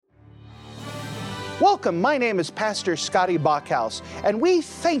Welcome, my name is Pastor Scotty Bachhaus, and we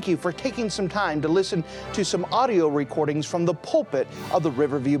thank you for taking some time to listen to some audio recordings from the pulpit of the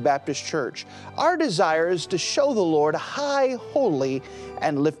Riverview Baptist Church. Our desire is to show the Lord high, holy,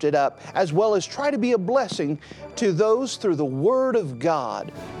 and lifted up, as well as try to be a blessing to those through the Word of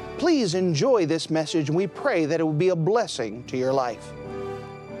God. Please enjoy this message, and we pray that it will be a blessing to your life.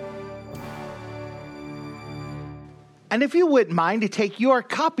 And if you wouldn't mind to take your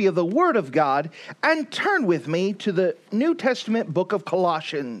copy of the Word of God and turn with me to the New Testament book of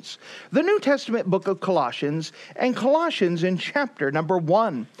Colossians. The New Testament book of Colossians, and Colossians in chapter number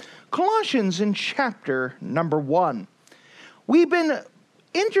 1. Colossians in chapter number 1. We've been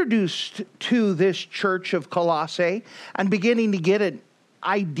introduced to this church of Colossae and beginning to get an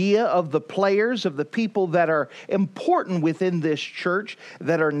idea of the players, of the people that are important within this church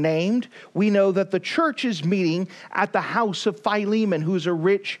that are named. We know that the church is meeting at the house of Philemon, who's a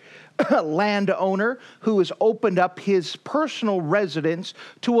rich landowner who has opened up his personal residence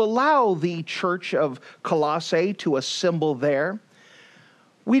to allow the church of Colossae to assemble there.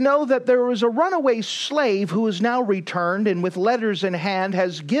 We know that there was a runaway slave who is now returned and with letters in hand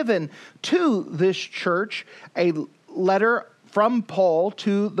has given to this church a letter from Paul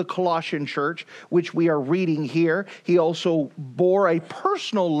to the Colossian church, which we are reading here. He also bore a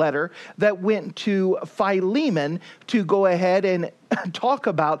personal letter that went to Philemon to go ahead and talk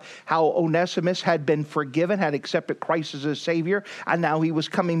about how Onesimus had been forgiven, had accepted Christ as his Savior, and now he was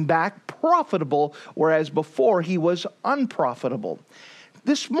coming back profitable, whereas before he was unprofitable.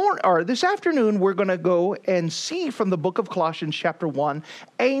 This afternoon, we're going to go and see from the book of Colossians chapter 1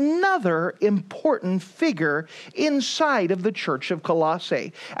 another important figure inside of the church of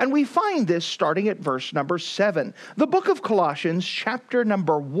Colossae. And we find this starting at verse number 7. The book of Colossians chapter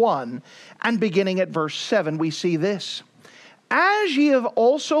number 1 and beginning at verse 7, we see this. As ye have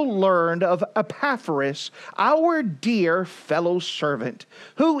also learned of Epaphras, our dear fellow servant,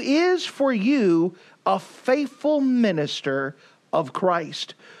 who is for you a faithful minister of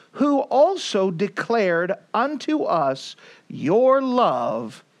Christ, who also declared unto us your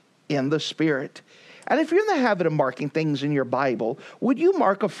love in the Spirit. And if you're in the habit of marking things in your Bible, would you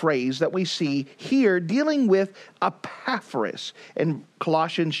mark a phrase that we see here dealing with Epaphras? In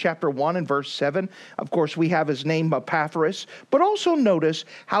Colossians chapter 1 and verse 7, of course, we have his name Epaphras, but also notice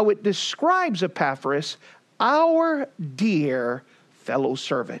how it describes Epaphras, our dear fellow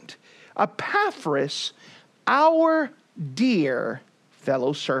servant. Epaphras, our dear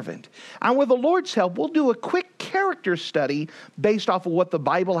fellow servant. And with the Lord's help, we'll do a quick character study based off of what the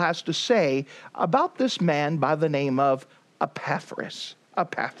Bible has to say about this man by the name of Epaphras.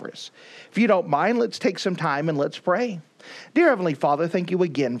 Epaphras. If you don't mind, let's take some time and let's pray. Dear Heavenly Father, thank you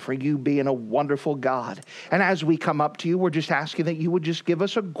again for you being a wonderful God. And as we come up to you, we're just asking that you would just give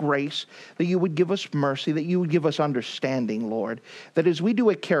us a grace, that you would give us mercy, that you would give us understanding, Lord. That as we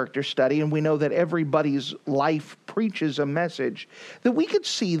do a character study, and we know that everybody's life preaches a message, that we could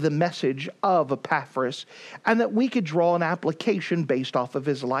see the message of Epaphras, and that we could draw an application based off of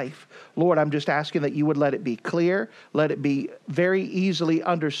his life. Lord, I'm just asking that you would let it be clear, let it be very easily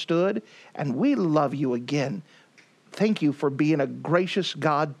understood, and we love you again. Thank you for being a gracious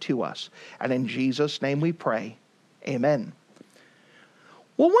God to us. And in Jesus' name we pray. Amen.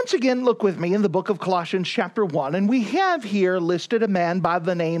 Well, once again, look with me in the book of Colossians chapter 1, and we have here listed a man by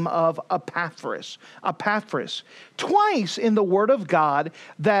the name of Epaphras. Epaphras. Twice in the Word of God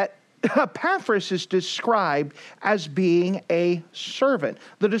that Epaphras is described as being a servant.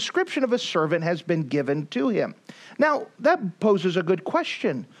 The description of a servant has been given to him. Now, that poses a good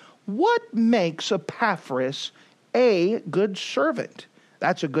question. What makes Epaphras a good servant?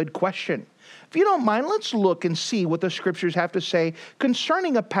 That's a good question. If you don't mind, let's look and see what the scriptures have to say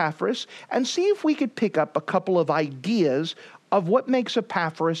concerning Epaphras and see if we could pick up a couple of ideas of what makes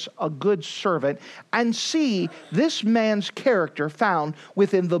Epaphras a good servant and see this man's character found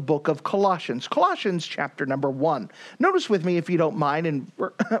within the book of Colossians. Colossians chapter number 1. Notice with me, if you don't mind, and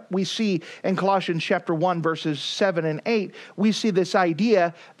we see in Colossians chapter 1 verses 7 and 8, we see this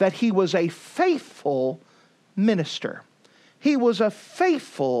idea that he was a faithful minister. He was a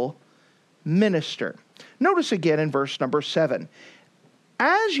faithful minister. Notice again in verse number 7.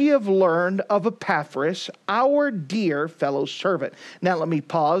 As ye have learned of Epaphras, our dear fellow servant. Now let me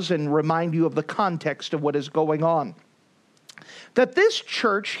pause and remind you of the context of what is going on. That this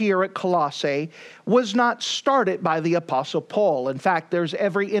church here at Colossae was not started by the Apostle Paul. In fact, there's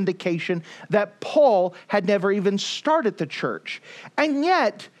every indication that Paul had never even started the church. And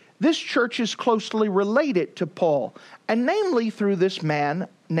yet, this church is closely related to Paul, and namely through this man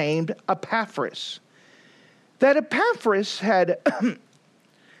named Epaphras. That Epaphras had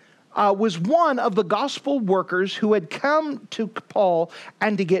was one of the gospel workers who had come to Paul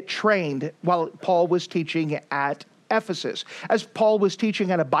and to get trained while Paul was teaching at Ephesus. As Paul was teaching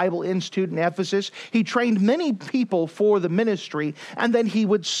at a Bible institute in Ephesus, he trained many people for the ministry, and then he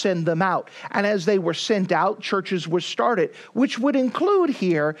would send them out. And as they were sent out, churches were started, which would include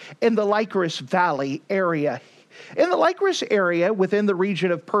here in the Lycurgus Valley area. In the Lycurgus area, within the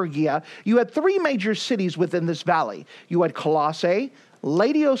region of Phrygia, you had three major cities within this valley. You had Colossae,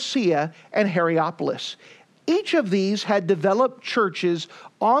 Laodicea, and Hierapolis. Each of these had developed churches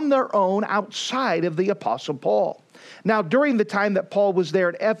on their own outside of the Apostle Paul. Now, during the time that Paul was there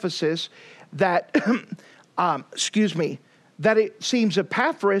at Ephesus, that it seems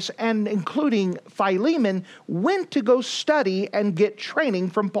Epaphras and including Philemon went to go study and get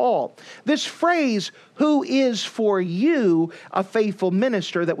training from Paul. This phrase, "who is for you a faithful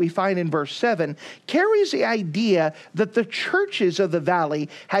minister," that we find in verse 7, carries the idea that the churches of the valley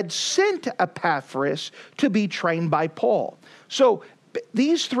had sent Epaphras to be trained by Paul. So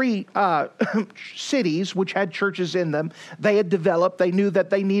these three cities, which had churches in them, they had developed. They knew that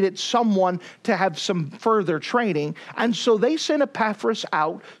they needed someone to have some further training. And so they sent Epaphras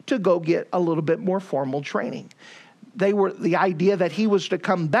out to go get a little bit more formal training. They were the idea that he was to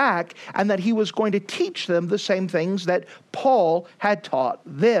come back and that he was going to teach them the same things that Paul had taught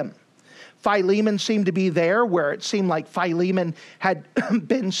them. Philemon seemed to be there, where it seemed like Philemon had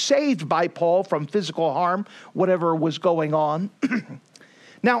been saved by Paul from physical harm, whatever was going on.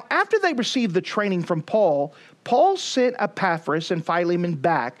 Now, after they received the training from Paul, Paul sent Epaphras and Philemon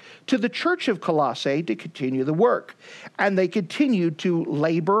back to the church of Colossae to continue the work. And they continued to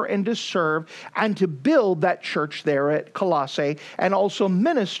labor and to serve and to build that church there at Colossae and also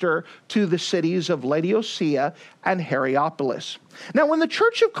minister to the cities of Laodicea and Hierapolis. Now, when the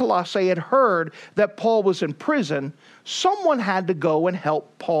church of Colossae had heard that Paul was in prison, someone had to go and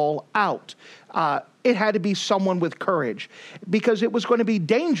help Paul out. It had to be someone with courage, because it was going to be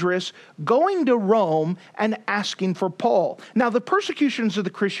dangerous going to Rome and asking for Paul. Now, the persecutions of the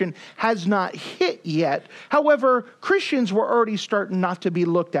Christian has not hit yet. However, Christians were already starting not to be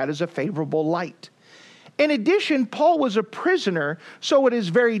looked at as a favorable light. In addition, Paul was a prisoner, so it is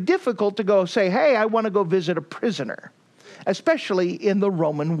very difficult to go say, "Hey, I want to go visit a prisoner," especially in the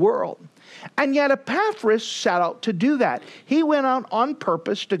Roman world. And yet Epaphras set out to do that. He went out on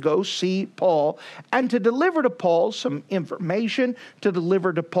purpose to go see Paul and to deliver to Paul some information, to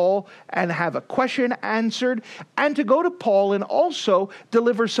deliver to Paul and have a question answered, and to go to Paul and also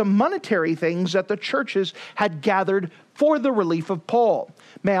deliver some monetary things that the churches had gathered for the relief of Paul.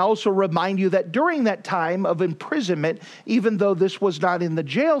 May I also remind you that during that time of imprisonment, even though this was not in the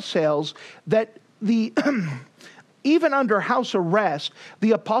jail cells, that even under house arrest,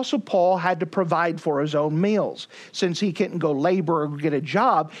 the Apostle Paul had to provide for his own meals. Since he couldn't go labor or get a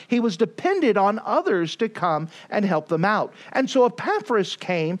job, he was dependent on others to come and help them out. And so Epaphras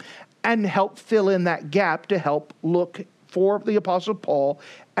came and helped fill in that gap to help look for the Apostle Paul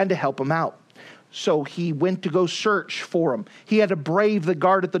and to help him out. So he went to go search for him. He had to brave the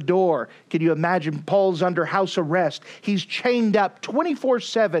guard at the door. Can you imagine? Paul's under house arrest. He's chained up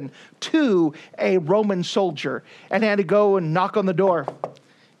 24/7 to a Roman soldier and had to go and knock on the door.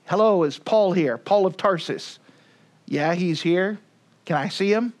 "Hello, is Paul here? Paul of Tarsus." "Yeah, he's here. Can I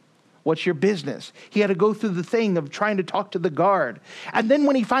see him?" "What's your business?" He had to go through the thing of trying to talk to the guard. And then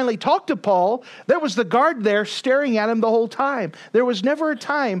when he finally talked to Paul, there was the guard there staring at him the whole time. There was never a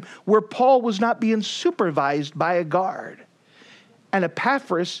time where Paul was not being supervised by a guard. And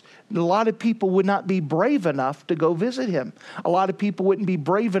Epaphras, a lot of people would not be brave enough to go visit him. A lot of people wouldn't be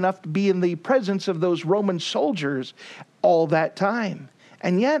brave enough to be in the presence of those Roman soldiers all that time.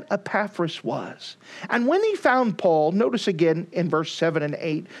 And yet Epaphras was. And when he found Paul, notice again in verse 7 and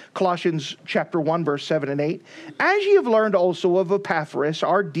 8, Colossians chapter 1, verse 7 and 8, "As ye have learned also of Epaphras,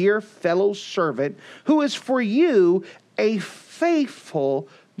 our dear fellow servant, who is for you a faithful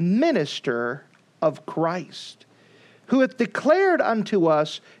minister of Christ, who hath declared unto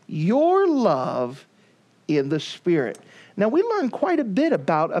us your love in the Spirit." Now, we learn quite a bit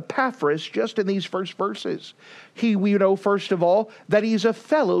about Epaphras just in these first verses. We know, first of all, that he's a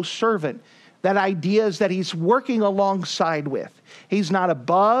fellow servant. That idea is that he's working alongside with. He's not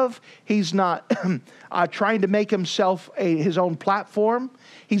above. He's not trying to make himself his own platform.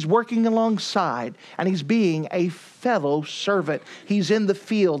 He's working alongside, and he's being a fellow servant. He's in the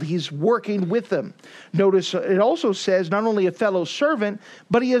field. He's working with them. Notice it also says not only a fellow servant,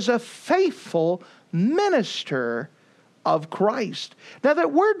 but he is a faithful minister of Christ. Now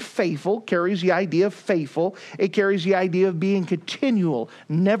that word faithful carries the idea of faithful. It carries the idea of being continual,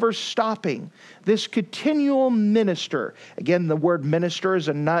 never stopping. This continual minister. Again, the word minister is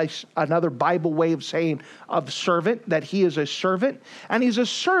another Bible way of saying of servant, that he is a servant. And he's a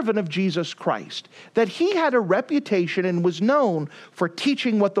servant of Jesus Christ. That he had a reputation and was known for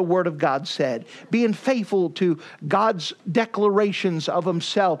teaching what the Word of God said. Being faithful to God's declarations of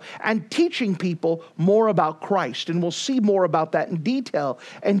himself. And teaching people more about Christ. And we'll see more about that in detail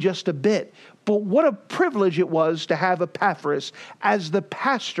in just a bit. But what a privilege it was to have Epaphras as the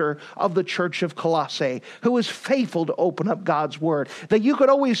pastor of the church of Colossae, who was faithful to open up God's Word. That you could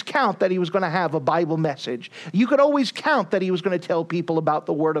always count that he was going to have a Bible message. You could always count that he was going to tell people about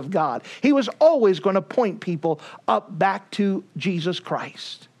the Word of God. He was always going to point people up back to Jesus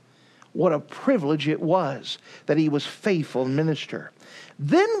Christ. What a privilege it was that he was faithful minister.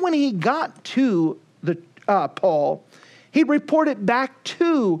 Then when he got to Paul, he reported back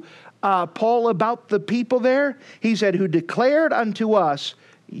to Paul about the people there. He said, who declared unto us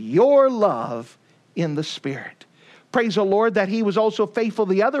your love in the Spirit. Praise the Lord that he was also faithful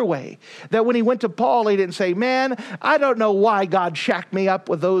the other way. That when he went to Paul, he didn't say, man, I don't know why God shacked me up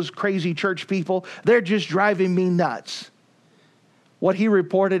with those crazy church people. They're just driving me nuts. What he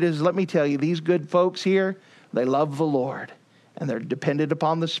reported is, let me tell you, these good folks here, they love the Lord. And they're dependent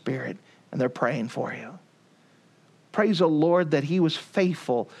upon the Spirit. And they're praying for you. Praise the Lord that he was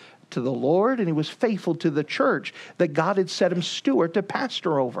faithful to the Lord, and he was faithful to the church that God had set him steward to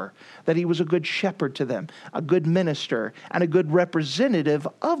pastor over, that he was a good shepherd to them, a good minister, and a good representative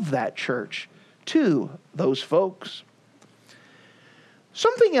of that church to those folks.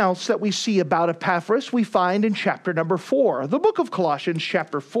 Something else that we see about Epaphras we find in chapter number 4, the book of Colossians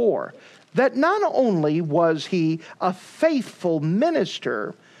chapter 4, that not only was he a faithful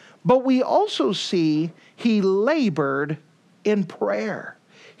minister, but we also see he labored in prayer.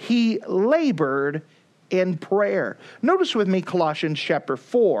 He labored in prayer. Notice with me Colossians chapter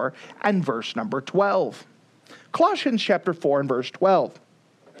 4 and verse number 12. Colossians chapter 4 and verse 12.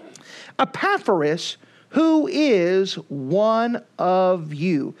 Epaphras, who is one of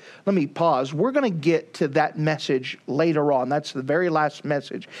you. Let me pause. We're going to get to that message later on. That's the very last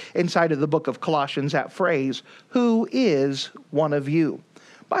message inside of the book of Colossians, that phrase, who is one of you.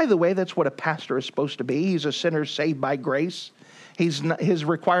 By the way, that's what a pastor is supposed to be. He's a sinner saved by grace. His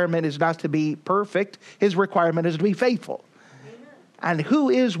requirement is not to be perfect. His requirement is to be faithful. Amen. And who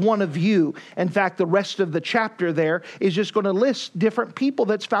is one of you? In fact, the rest of the chapter there is just going to list different people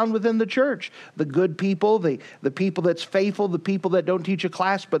that's found within the church. The good people, the people that's faithful, the people that don't teach a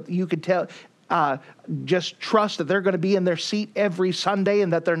class, but you could tell, just trust that they're going to be in their seat every Sunday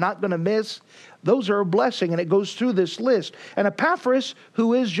and that they're not going to miss. Those are a blessing, and it goes through this list. And Epaphras,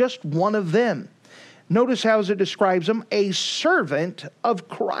 who is just one of them. Notice how it describes him, a servant of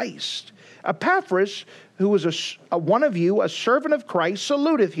Christ. Epaphras, who was one of you, a servant of Christ,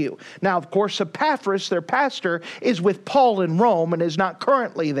 saluteth you. Now, of course, Epaphras, their pastor, is with Paul in Rome and is not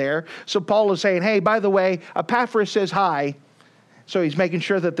currently there. So Paul is saying, hey, by the way, Epaphras says hi. So he's making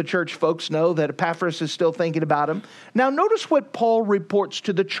sure that the church folks know that Epaphras is still thinking about him. Now notice what Paul reports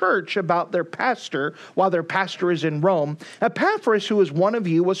to the church about their pastor while their pastor is in Rome. Epaphras, who is one of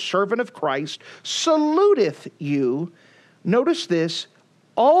you, a servant of Christ, saluteth you. Notice this,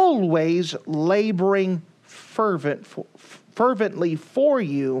 always laboring fervently for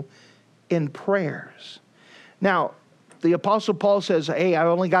you in prayers. Now, the Apostle Paul says, hey, I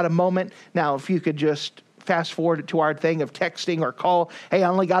only got a moment. Now, if you could just fast forward to our thing of texting or call. Hey, I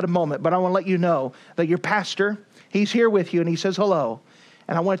only got a moment, but I want to let you know that your pastor, he's here with you and he says hello.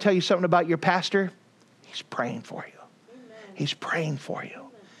 And I want to tell you something about your pastor. He's praying for you. Amen. He's praying for you.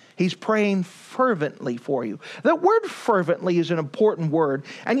 Amen. He's praying fervently for you. That word fervently is an important word,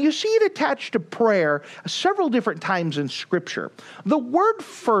 and you see it attached to prayer several different times in Scripture. The word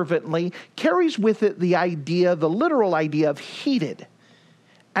fervently carries with it the idea, the literal idea of heated,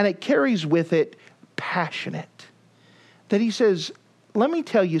 and it carries with it passionate. That he says, let me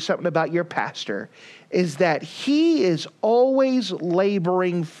tell you something about your pastor, is that he is always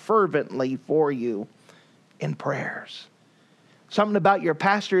laboring fervently for you in prayers. Something about your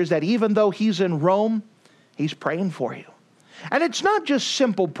pastor is that even though he's in Rome, he's praying for you. And it's not just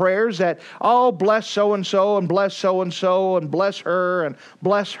simple prayers that, oh, bless so-and-so and bless so-and-so and bless her and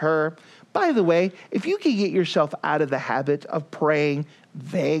bless her. By the way, if you can get yourself out of the habit of praying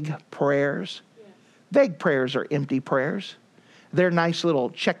vague prayers, vague prayers are empty prayers. They're nice little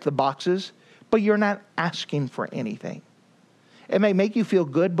check the boxes, but you're not asking for anything. It may make you feel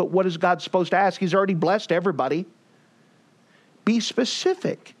good, but what is God supposed to ask? He's already blessed everybody. Be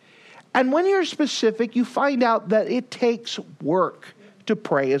specific. And when you're specific, you find out that it takes work to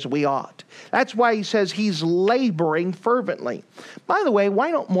pray as we ought. That's why he says he's laboring fervently. By the way,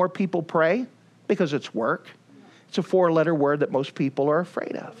 why don't more people pray? Because it's work. It's a 4-letter word that most people are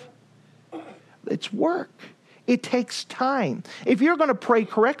afraid of. It's work. It takes time. If you're going to pray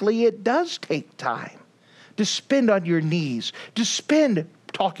correctly, it does take time to spend on your knees, to spend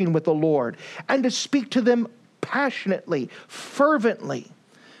talking with the Lord, and to speak to them passionately, fervently.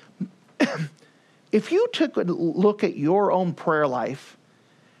 If you took a look at your own prayer life,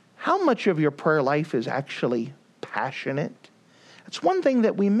 how much of your prayer life is actually passionate? It's one thing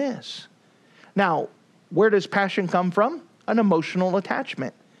that we miss. Now, where does passion come from? An emotional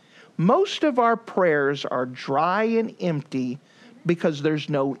attachment. Most of our prayers are dry and empty because there's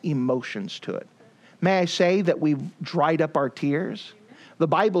no emotions to it. May I say that we've dried up our tears? The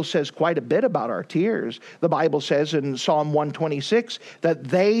Bible says quite a bit about our tears. The Bible says in Psalm 126 that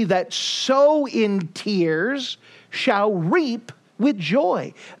they that sow in tears shall reap with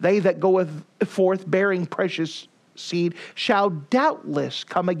joy. They that goeth forth bearing precious seed shall doubtless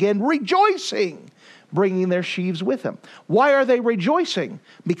come again rejoicing, bringing their sheaves with them. Why are they rejoicing?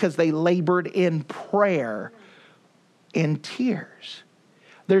 Because they labored in prayer, in tears.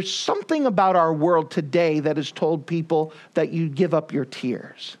 There's something about our world today that has told people that you give up your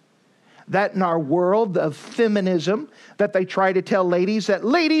tears. That in our world of feminism, that they try to tell ladies that,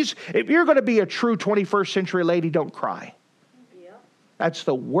 ladies, if you're going to be a true 21st century lady, don't cry. Yeah. That's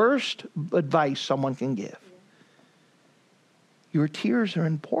the worst advice someone can give. Yeah. Your tears are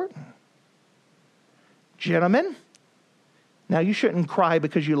important. Gentlemen, now you shouldn't cry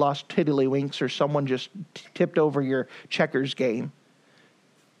because you lost tiddlywinks or someone just tipped over your checkers game.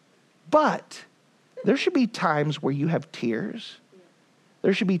 But there should be times where you have tears.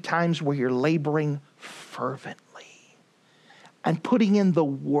 There should be times where you're laboring fervently and putting in the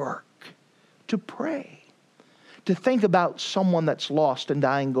work to pray. To think about someone that's lost and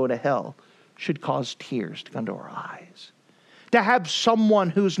dying, go to hell, should cause tears to come to our eyes. To have someone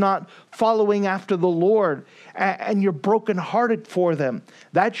who's not following after the Lord and you're brokenhearted for them,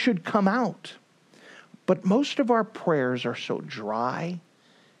 that should come out. But most of our prayers are so dry,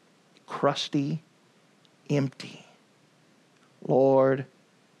 crusty, empty. Lord,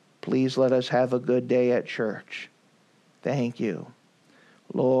 please let us have a good day at church. Thank you.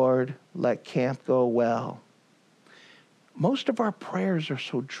 Lord, let camp go well. Most of our prayers are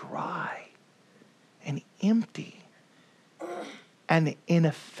so dry and empty and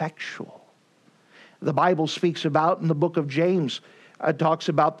ineffectual. The Bible speaks about, in the book of James, talks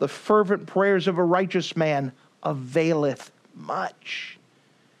about the fervent prayers of a righteous man availeth much.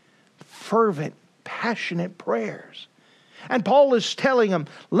 Fervent, passionate prayers. And Paul is telling them,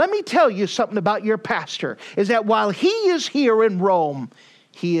 let me tell you something about your pastor, is that while he is here in Rome,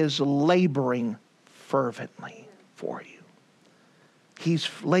 he is laboring fervently for you. He's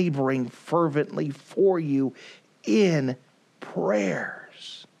laboring fervently for you in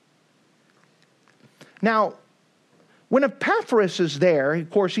prayers. Now, when Epaphras is there, of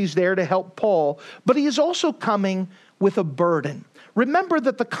course he's there to help Paul, but he is also coming with a burden. Remember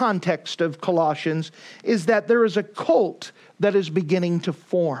that the context of Colossians is that there is a cult that is beginning to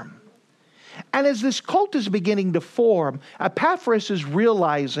form. And as this cult is beginning to form, Epaphras is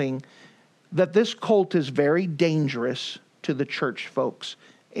realizing that this cult is very dangerous to the church folks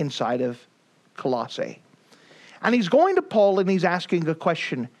inside of Colossae. And he's going to Paul and he's asking a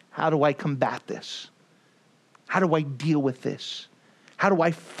question: how do I combat this? How do I deal with this? How do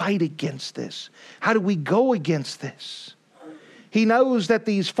I fight against this? How do we go against this? He knows that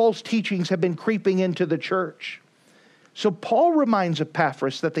these false teachings have been creeping into the church. So Paul reminds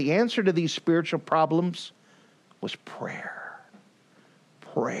Epaphras that the answer to these spiritual problems was prayer.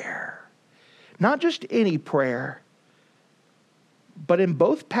 Prayer. Not just any prayer, but in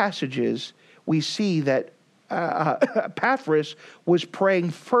both passages we see that Epaphras was praying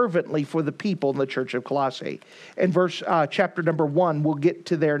fervently for the people in the church of Colossae. In chapter number 1, we'll get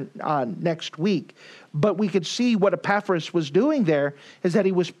to there next week. But we could see what Epaphras was doing there is that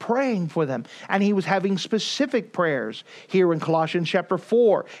he was praying for them. And he was having specific prayers. Here in Colossians chapter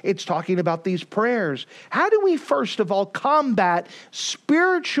 4, it's talking about these prayers. How do we first of all combat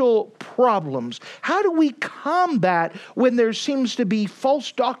spiritual problems? How do we combat when there seems to be false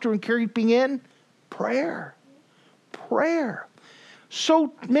doctrine creeping in? Prayer. Prayer.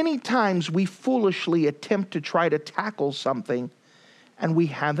 So many times we foolishly attempt to try to tackle something and we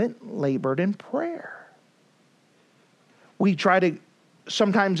haven't labored in prayer. We try to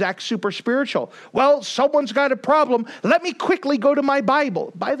sometimes act super spiritual. Well, someone's got a problem. Let me quickly go to my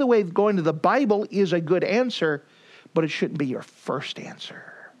Bible. By the way, going to the Bible is a good answer, but it shouldn't be your first answer.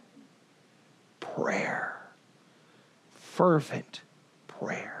 prayer. Fervent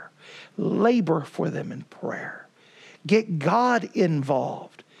prayer. Labor for them in prayer. Get God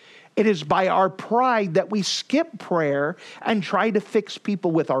involved. It is by our pride that we skip prayer and try to fix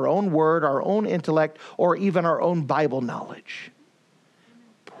people with our own word, our own intellect, or even our own Bible knowledge.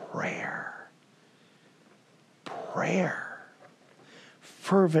 Prayer. Prayer.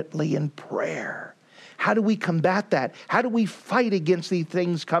 Fervently in prayer. How do we combat that? How do we fight against these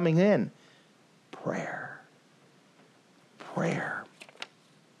things coming in? Prayer. Prayer.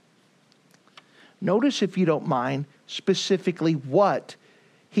 Notice, if you don't mind, specifically what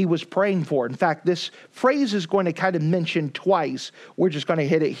he was praying for. In fact, this phrase is going to kind of mention twice. We're just going to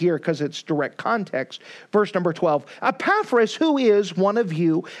hit it here because it's direct context. Verse number 12. Epaphras, who is one of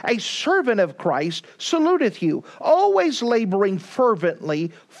you, a servant of Christ, saluteth you, always laboring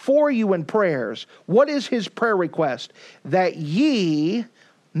fervently for you in prayers. What is his prayer request? That ye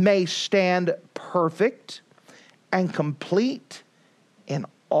may stand perfect and complete in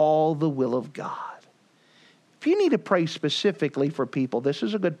all the will of God. If you need to pray specifically for people, this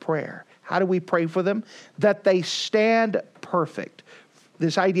is a good prayer. How do we pray for them? That they stand perfect.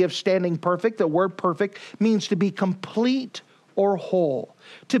 This idea of standing perfect, the word perfect, means to be complete or whole,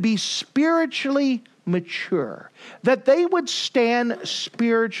 to be spiritually mature, that they would stand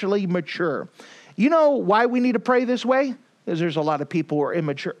spiritually mature. You know why we need to pray this way? Because there's a lot of people who are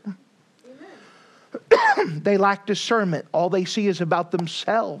immature. They lack discernment. All they see is about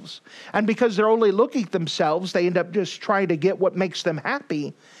themselves. And because they're only looking at themselves, they end up just trying to get what makes them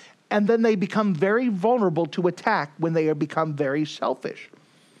happy. And then they become very vulnerable to attack when they become very selfish.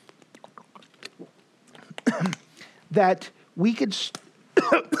 That we could,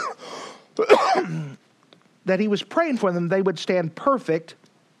 that he was praying for them, they would stand perfect.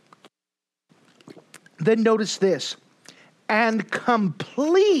 Then notice this, and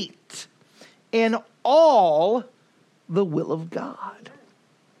complete in all the will of God.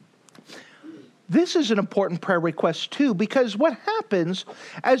 This is an important prayer request too, because what happens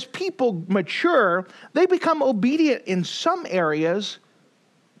as people mature, they become obedient in some areas,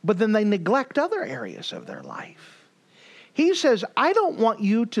 but then they neglect other areas of their life. He says, I don't want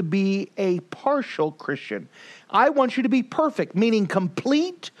you to be a partial Christian. I want you to be perfect, meaning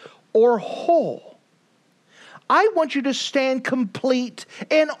complete or whole. I want you to stand complete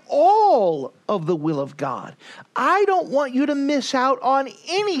in all of the will of God. I don't want you to miss out on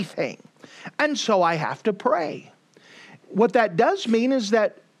anything. And so I have to pray. What that does mean is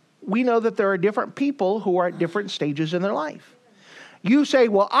that we know that there are different people who are at different stages in their life. You say,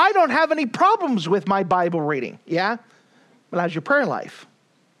 well, I don't have any problems with my Bible reading. Yeah? Well, how's your prayer life?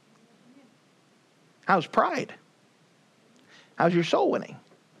 How's pride? How's your soul winning?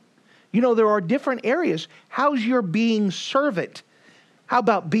 You know, there are different areas. How's your being servant? How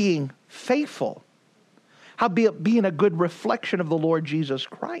about being faithful? How about being a good reflection of the Lord Jesus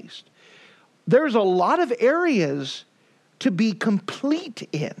Christ? There's a lot of areas to be complete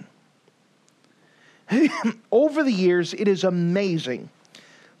in. Over the years, it is amazing.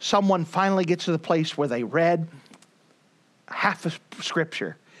 Someone finally gets to the place where they read half a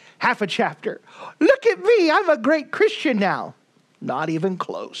scripture, half a chapter. Look at me, I'm a great Christian now. Not even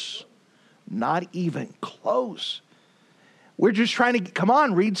close. Not even close. We're just trying to, come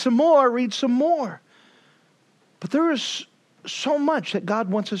on, read some more, read some more. But there is so much that God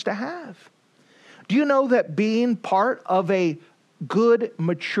wants us to have. Do you know that being part of a good,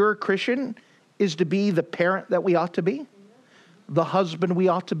 mature Christian is to be the parent that we ought to be? The husband we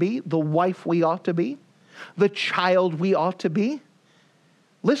ought to be? The wife we ought to be? The child we ought to be?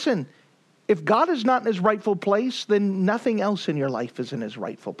 Listen, if God is not in his rightful place, then nothing else in your life is in his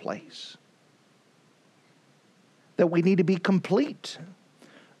rightful place. That we need to be complete.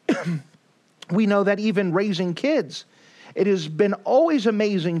 We know that even raising kids, it has been always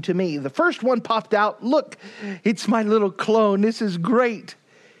amazing to me. The first one popped out, look, it's my little clone, this is great.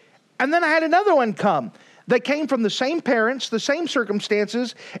 And then I had another one come that came from the same parents, the same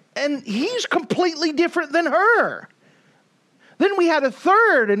circumstances, and he's completely different than her. Then we had a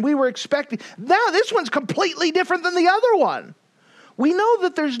third, and we were expecting, now this one's completely different than the other one. We know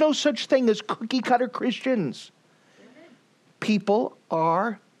that there's no such thing as cookie cutter Christians. People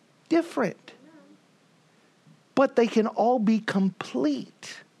are different. But they can all be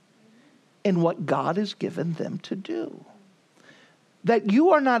complete in what God has given them to do. That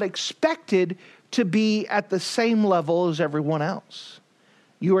you are not expected to be at the same level as everyone else.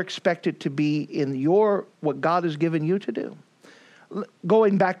 You are expected to be in what God has given you to do.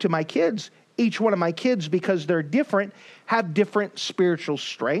 Going back to my kids, each one of my kids, because they're different, have different spiritual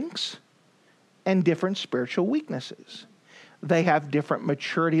strengths and different spiritual weaknesses. They have different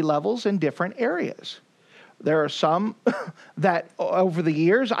maturity levels in different areas. There are some that over the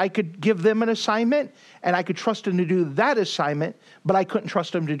years I could give them an assignment and I could trust them to do that assignment, but I couldn't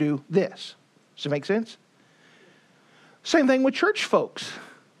trust them to do this. Does it make sense? Same thing with church folks,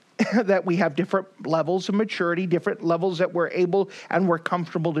 that we have different levels of maturity, different levels that we're able and we're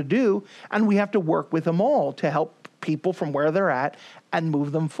comfortable to do, and we have to work with them all to help people from where they're at and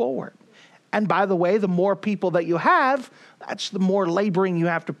move them forward. And by the way, the more people that you have, that's the more laboring you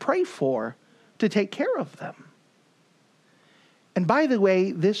have to pray for to take care of them. And by the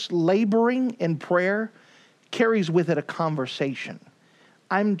way, this laboring in prayer carries with it a conversation.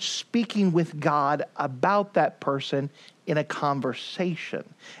 I'm speaking with God about that person in a conversation.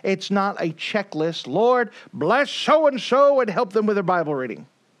 It's not a checklist. Lord, bless so-and-so and help them with their Bible reading.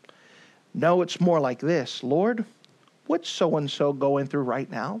 No, it's more like this. Lord, what's so-and-so going through right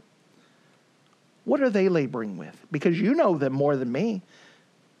now? What are they laboring with? Because you know them more than me.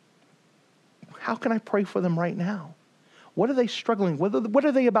 How can I pray for them right now? What are they struggling with? What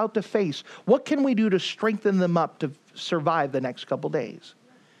are they about to face? What can we do to strengthen them up to survive the next couple days?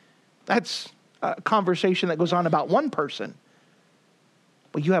 That's a conversation that goes on about one person.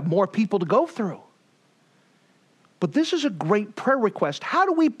 But you have more people to go through. But this is a great prayer request. How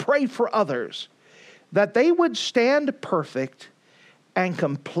do we pray for others? That they would stand perfect and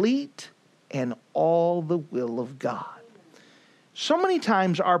complete in all the will of God. So many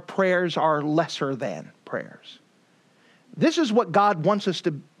times our prayers are lesser than prayers. This is what God wants us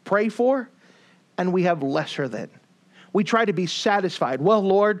to pray for, and we have lesser than. We try to be satisfied. Well,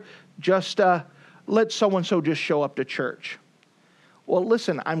 Lord, just let so-and-so just show up to church. Well,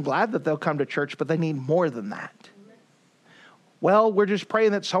 listen, I'm glad that they'll come to church, but they need more than that. Well, we're just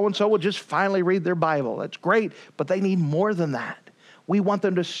praying that so-and-so will just finally read their Bible. That's great, but they need more than that. We want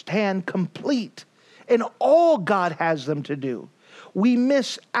them to stand complete in all God has them to do. We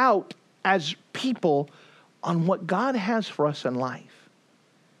miss out as people on what God has for us in life.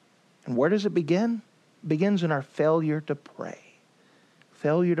 And where does it begin? It begins in our failure to pray.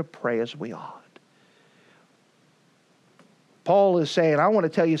 Failure to pray as we ought. Paul is saying, I want to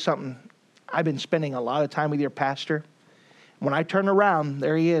tell you something. I've been spending a lot of time with your pastor. When I turn around,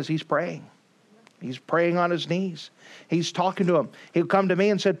 there he is. He's praying. He's praying on his knees. He's talking to him. He'll come to me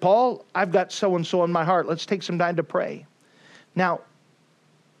and said, Paul, I've got so-and-so in my heart. Let's take some time to pray. Now,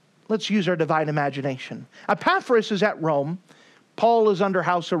 let's use our divine imagination. Epaphras is at Rome. Paul is under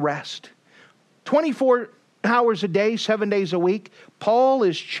house arrest. 24 hours a day, 7 days a week, Paul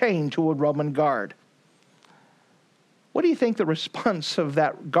is chained to a Roman guard. What do you think the response of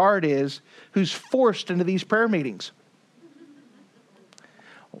that guard is who's forced into these prayer meetings?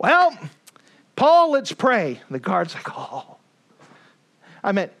 Well, Paul, let's pray. The guard's like, oh.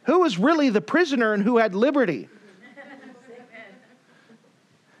 I meant, who was really the prisoner and who had liberty?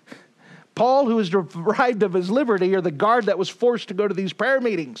 Paul, who was deprived of his liberty, or the guard that was forced to go to these prayer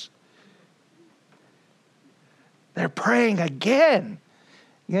meetings? They're praying again.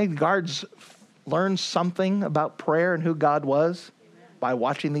 You think the guards learned something about prayer and who God was by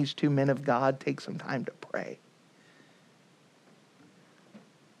watching these two men of God take some time to pray?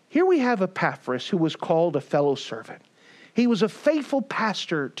 Here we have Epaphras, who was called a fellow servant. He was a faithful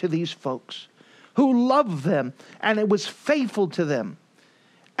pastor to these folks who loved them, and it was faithful to them.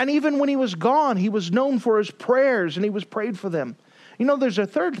 And even when he was gone, he was known for his prayers, and he was prayed for them. You know, there's a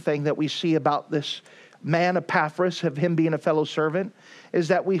third thing that we see about this man, Epaphras, of him being a fellow servant, is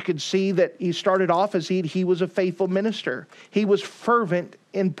that we could see that he started off as he was a faithful minister. He was fervent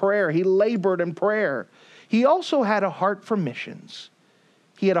in prayer. He labored in prayer. He also had a heart for missions.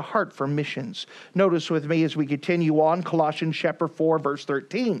 He had a heart for missions. Notice with me as we continue on, Colossians chapter 4, verse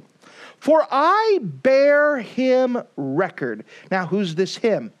 13. For I bear him record. Now, who's this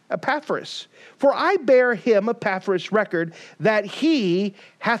him? Epaphras. For I bear him, Epaphras, record that he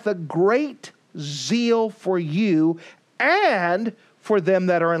hath a great zeal for you and for them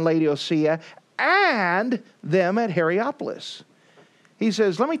that are in Laodicea and them at Hierapolis. He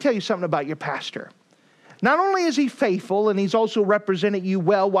says, let me tell you something about your pastor. Not only is he faithful, and he's also represented you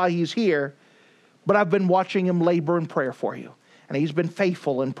well while he's here, but I've been watching him labor in prayer for you. And he's been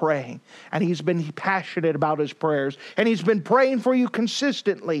faithful in praying. And he's been passionate about his prayers. And he's been praying for you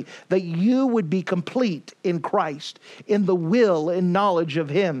consistently that you would be complete in Christ, in the will and knowledge of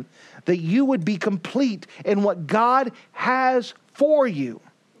him. That you would be complete in what God has for you.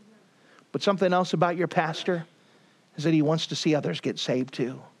 But something else about your pastor is that he wants to see others get saved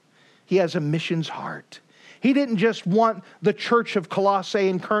too. He has a missions heart. He didn't just want the church of Colossae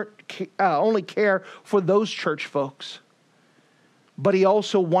and only care for those church folks. but he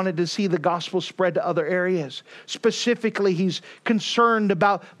also wanted to see the gospel spread to other areas. Specifically, he's concerned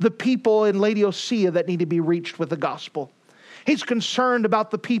about the people in Laodicea that need to be reached with the gospel. He's concerned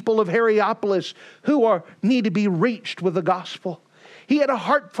about the people of Hierapolis who need to be reached with the gospel. He had a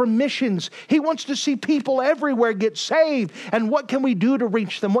heart for missions. He wants to see people everywhere get saved. And what can we do to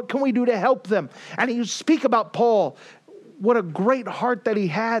reach them? What can we do to help them? And he speak about Paul. What a great heart that he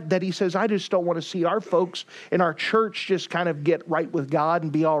had, that he says, I just don't want to see our folks in our church just kind of get right with God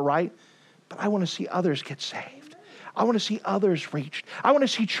and be all right. But I want to see others get saved. I want to see others reached. I want to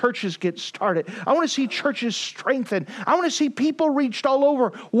see churches get started. I want to see churches strengthened. I want to see people reached all over.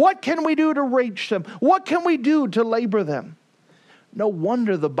 What can we do to reach them? What can we do to labor them? No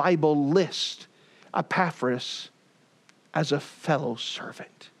wonder the Bible lists Epaphras as a fellow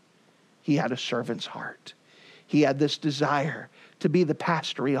servant. He had a servant's heart. He had this desire to be the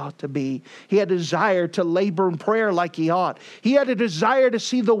pastor he ought to be. He had a desire to labor in prayer like he ought. He had a desire to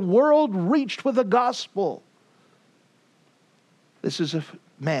see the world reached with the gospel. This is a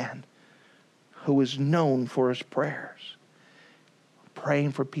man who is known for his prayers,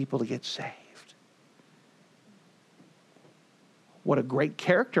 praying for people to get saved. What a great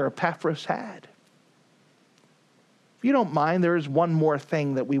character Epaphras had. If you don't mind, there is one more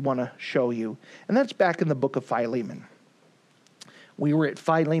thing that we want to show you, and that's back in the book of Philemon. We were at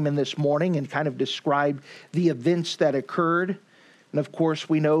Philemon this morning and kind of described the events that occurred. And of course,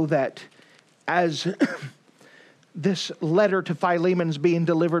 we know that as this letter to Philemon is being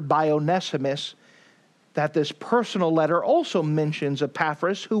delivered by Onesimus, that this personal letter also mentions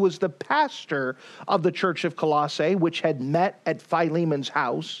Epaphras, who was the pastor of the church of Colossae, which had met at Philemon's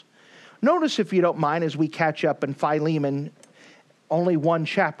house. Notice, if you don't mind, as we catch up in Philemon, only one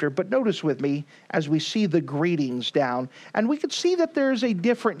chapter, but notice with me as we see the greetings down, and we could see that there's a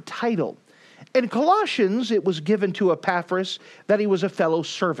different title. In Colossians, it was given to Epaphras that he was a fellow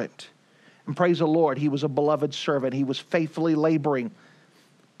servant. And praise the Lord, he was a beloved servant. He was faithfully laboring.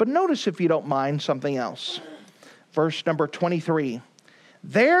 But notice, if you don't mind, something else. Verse number 23.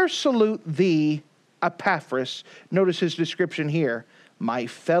 There salute thee, Epaphras. Notice his description here. My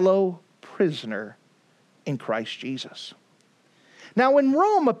fellow prisoner in Christ Jesus. Now, in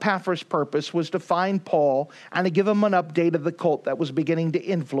Rome, Epaphras' purpose was to find Paul and to give him an update of the cult that was beginning to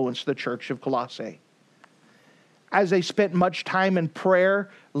influence the church of Colossae. As they spent much time in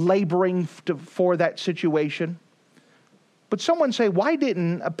prayer, laboring for that situation. But someone say, why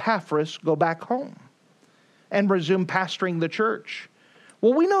didn't Epaphras go back home and resume pastoring the church?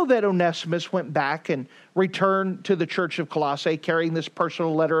 Well, we know that Onesimus went back and returned to the church of Colossae, carrying this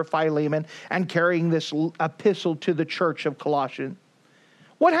personal letter of Philemon and carrying this epistle to the church of Colossians.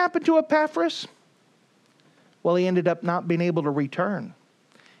 What happened to Epaphras? Well, he ended up not being able to return.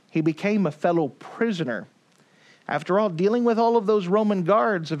 He became a fellow prisoner. After all, dealing with all of those Roman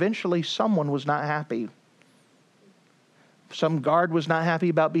guards, eventually someone was not happy. Some guard was not happy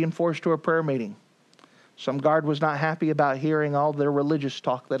about being forced to a prayer meeting. Some guard was not happy about hearing all their religious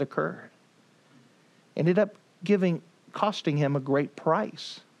talk that occurred. Ended up costing him a great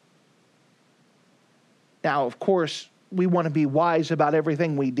price. Now, of course, we want to be wise about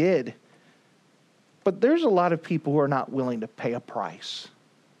everything we did. But there's a lot of people who are not willing to pay a price.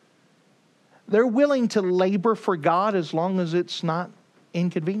 They're willing to labor for God as long as it's not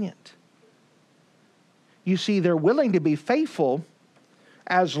inconvenient. You see, they're willing to be faithful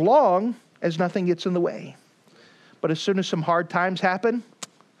as long as nothing gets in the way. But as soon as some hard times happen,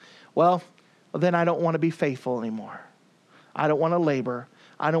 well, then I don't want to be faithful anymore. I don't want to labor.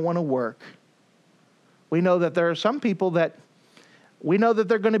 I don't want to work. We know that there are some people that we know that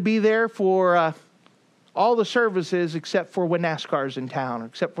they're going to be there for all the services except for when NASCAR's in town,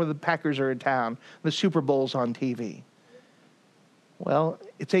 except for the Packers are in town, the Super Bowl's on TV. Well,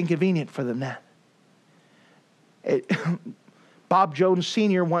 it's inconvenient for them then. Bob Jones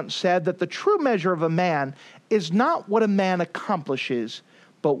Sr. once said that the true measure of a man is not what a man accomplishes,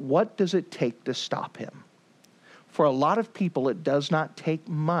 but what does it take to stop him. For a lot of people, it does not take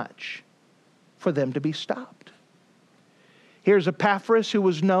much for them to be stopped. Here's Epaphras, who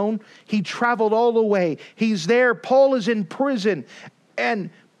was known. He traveled all the way. He's there. Paul is in prison. And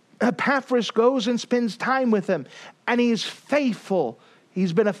Epaphras goes and spends time with him. And he's faithful.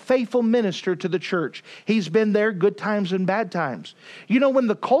 He's been a faithful minister to the church. He's been there good times and bad times. You know, when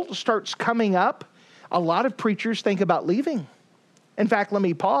the cult starts coming up, a lot of preachers think about leaving. In fact, let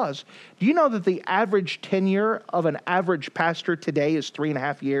me pause. Do you know that the average tenure of an average pastor today is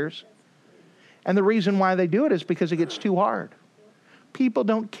 3.5 years? And the reason why they do it is because it gets too hard. People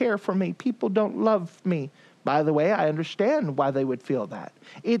don't care for me. People don't love me. By the way, I understand why they would feel that.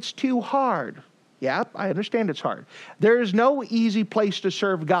 It's too hard. Yeah, I understand it's hard. There is no easy place to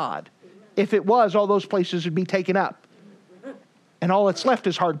serve God. If it was, all those places would be taken up. And all that's left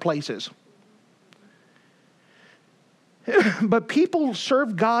is hard places. But people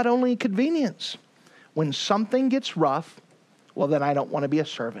serve God only in convenience. When something gets rough, well, then I don't want to be a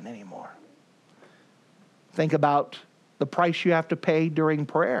servant anymore. Think about the price you have to pay during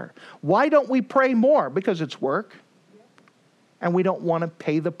prayer. Why don't we pray more? Because it's work. And we don't want to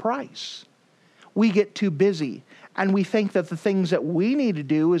pay the price. We get too busy. And we think that the things that we need to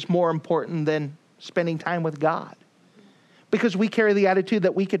do is more important than spending time with God. Because we carry the attitude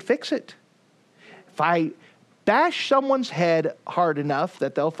that we could fix it. If I bash someone's head hard enough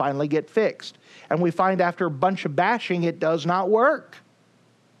that they'll finally get fixed. And we find after a bunch of bashing, it does not work.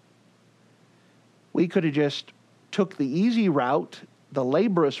 We could have just took the easy route, the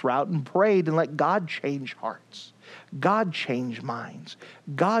laborious route, and prayed and let God change hearts. God change minds.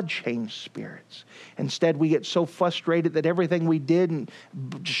 God change spirits. Instead, we get so frustrated that everything we did and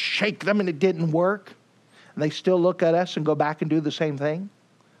just shake them and it didn't work. And they still look at us and go back and do the same thing.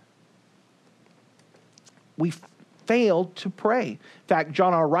 We failed to pray. In fact,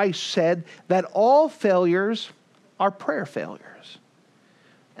 John R. Rice said that all failures are prayer failures.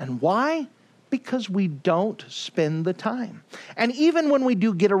 And why? Because we don't spend the time. And even when we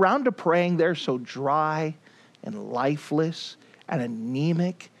do get around to praying, they're so dry and lifeless and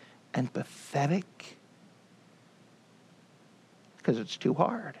anemic and pathetic. Because it's too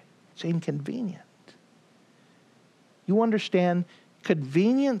hard. It's inconvenient. You understand,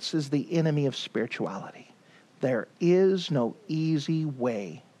 convenience is the enemy of spirituality. There is no easy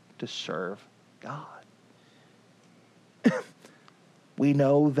way to serve God. We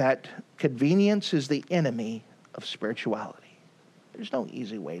know that convenience is the enemy of spirituality. There's no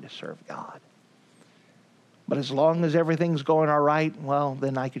easy way to serve God. But as long as everything's going all right, well,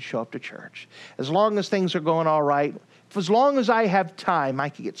 then I could show up to church. As long as things are going all right, as long as I have time, I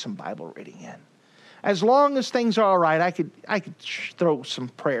could get some Bible reading in. As long as things are all right, I could throw some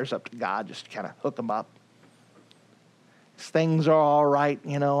prayers up to God, just kind of hook them up. As things are all right,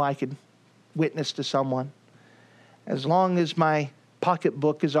 I could witness to someone. As long as my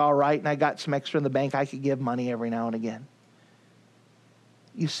pocketbook is all right and I got some extra in the bank, I could give money every now and again.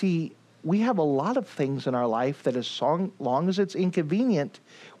 You see, we have a lot of things in our life that as long as it's inconvenient,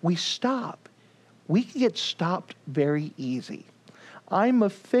 we stop. We can get stopped very easy. I'm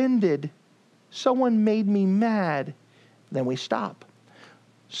offended. Someone made me mad. Then we stop.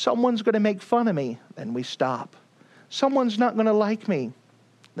 Someone's going to make fun of me. Then we stop. Someone's not going to like me.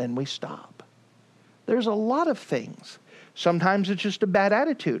 Then we stop. There's a lot of things. Sometimes it's just a bad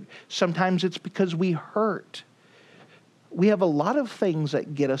attitude. Sometimes it's because we hurt. We have a lot of things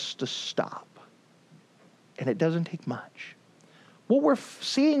that get us to stop. And it doesn't take much. What we're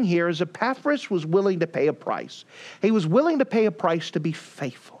seeing here is Epaphras was willing to pay a price. He was willing to pay a price to be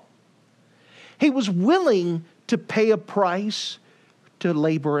faithful. He was willing to pay a price to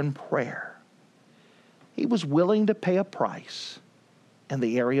labor in prayer. He was willing to pay a price in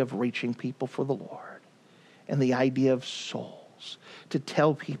the area of reaching people for the Lord and the idea of souls, to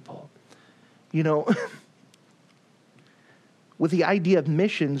tell people, with the idea of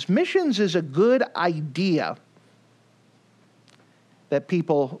missions is a good idea that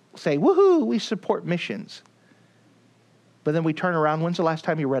people say, woohoo, we support missions. But then we turn around, when's the last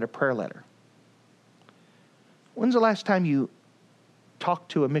time you read a prayer letter? When's the last time you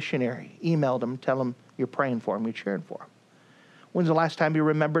talked to a missionary, emailed them, tell them you're praying for them, you're cheering for them? When's the last time you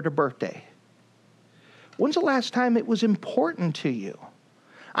remembered a birthday? When's the last time it was important to you?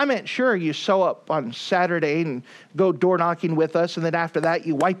 I mean, sure, you show up on Saturday and go door knocking with us, and then after that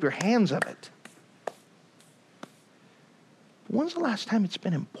you wipe your hands of it. When's the last time it's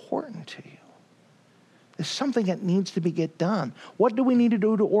been important to you? There's something that needs to get done. What do we need to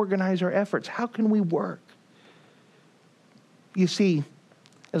do to organize our efforts? How can we work? You see,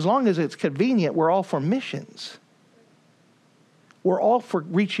 as long as it's convenient, we're all for missions. We're all for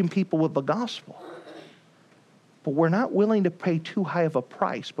reaching people with the gospel. But we're not willing to pay too high of a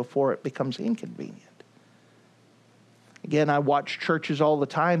price before it becomes inconvenient. Again, I watch churches all the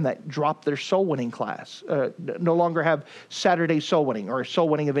time that drop their soul winning class, no longer have Saturday soul winning or soul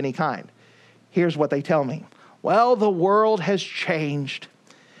winning of any kind. Here's what they tell me. Well, the world has changed,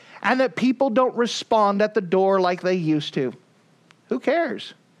 and that people don't respond at the door like they used to. Who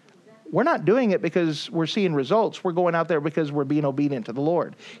cares? We're not doing it because we're seeing results. We're going out there because we're being obedient to the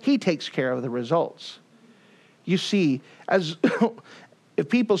Lord. He takes care of the results. You see, as if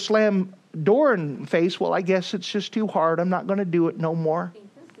people slam door in face, well, I guess it's just too hard. I'm not going to do it no more.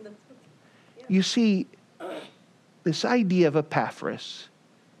 You see, this idea of Epaphras,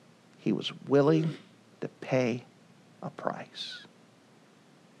 he was willing to pay a price.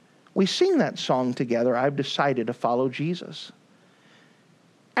 We sing that song together, I've decided to follow Jesus.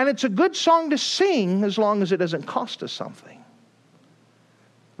 And it's a good song to sing as long as it doesn't cost us something.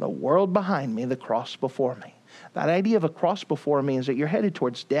 The world behind me, the cross before me. That idea of a cross before me is that you're headed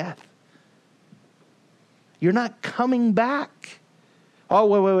towards death. You're not coming back. Oh,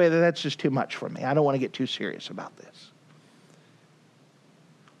 wait, that's just too much for me. I don't want to get too serious about this.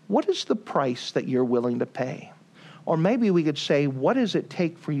 What is the price that you're willing to pay? Or maybe we could say, what does it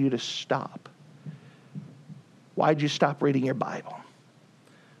take for you to stop? Why'd you stop reading your Bible?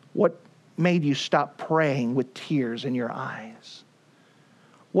 What made you stop praying with tears in your eyes?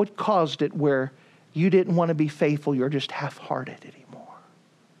 What caused it where you didn't want to be faithful, you're just half-hearted anymore?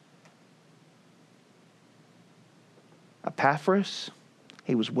 Epaphras,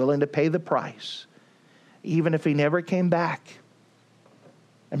 he was willing to pay the price, even if he never came back.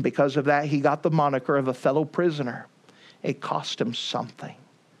 And because of that, he got the moniker of a fellow prisoner. It cost him something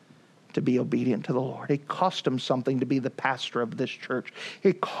to be obedient to the Lord. It cost him something to be the pastor of this church.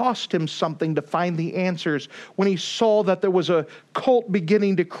 It cost him something to find the answers when he saw that there was a cult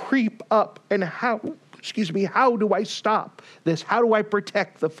beginning to creep up. And how do I stop this? How do I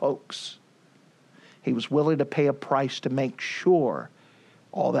protect the folks? He was willing to pay a price to make sure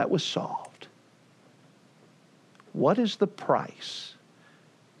all that was solved. What is the price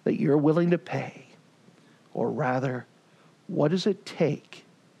that you're willing to pay? Or rather, what does it take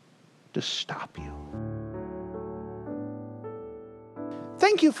to stop you?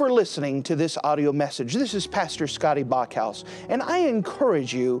 Thank you for listening to this audio message. This is Pastor Scotty Bachhaus, and I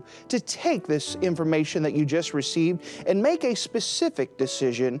encourage you to take this information that you just received and make a specific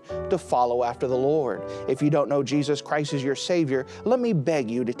decision to follow after the Lord. If you don't know Jesus Christ as your Savior, let me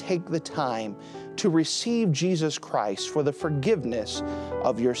beg you to take the time to receive Jesus Christ for the forgiveness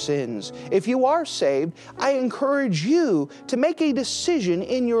of your sins. If you are saved, I encourage you to make a decision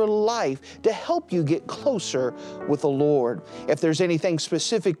in your life to help you get closer with the Lord. If there's anything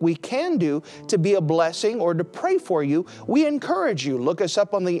specific we can do to be a blessing or to pray for you, we encourage you. Look us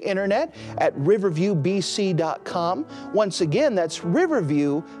up on the internet at riverviewbc.com. Once again, that's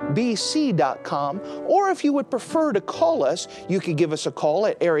riverviewbc.com. Or if you would prefer to call us, you can give us a call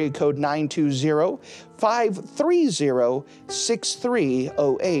at area code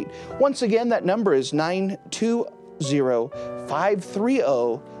 920-530-6308. Once again, that number is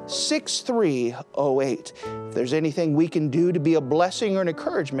 920-530-6308. If there's anything we can do to be a blessing or an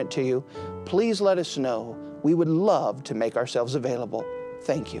encouragement to you, please let us know. We would love to make ourselves available.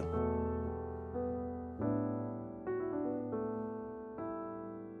 Thank you.